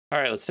All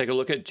right, let's take a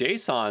look at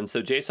JSON.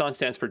 So JSON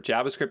stands for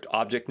JavaScript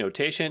Object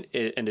Notation,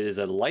 and it is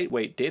a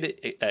lightweight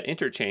data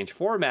interchange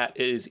format.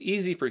 It is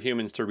easy for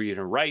humans to read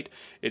and write.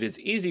 It is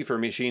easy for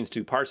machines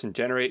to parse and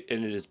generate,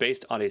 and it is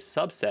based on a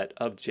subset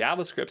of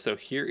JavaScript. So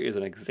here is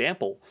an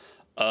example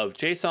of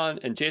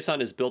JSON, and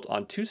JSON is built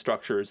on two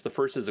structures. The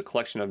first is a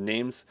collection of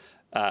names,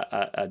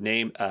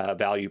 name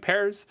value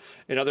pairs.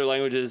 In other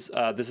languages,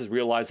 this is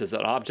realized as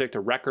an object, a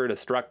record, a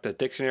struct, a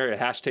dictionary, a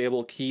hash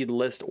table, keyed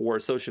list, or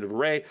associative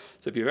array.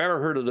 So if you've ever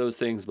heard of those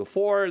things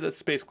before,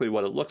 that's basically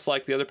what it looks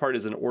like. The other part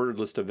is an ordered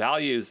list of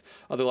values.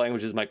 Other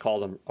languages might call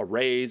them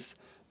arrays,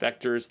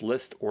 vectors,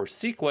 list, or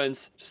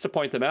sequence. Just to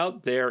point them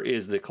out, there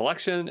is the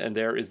collection and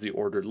there is the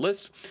ordered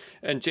list.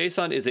 And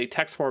JSON is a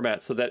text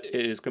format so that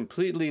it is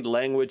completely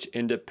language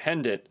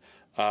independent.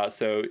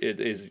 So it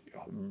is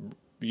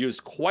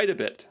used quite a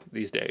bit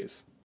these days.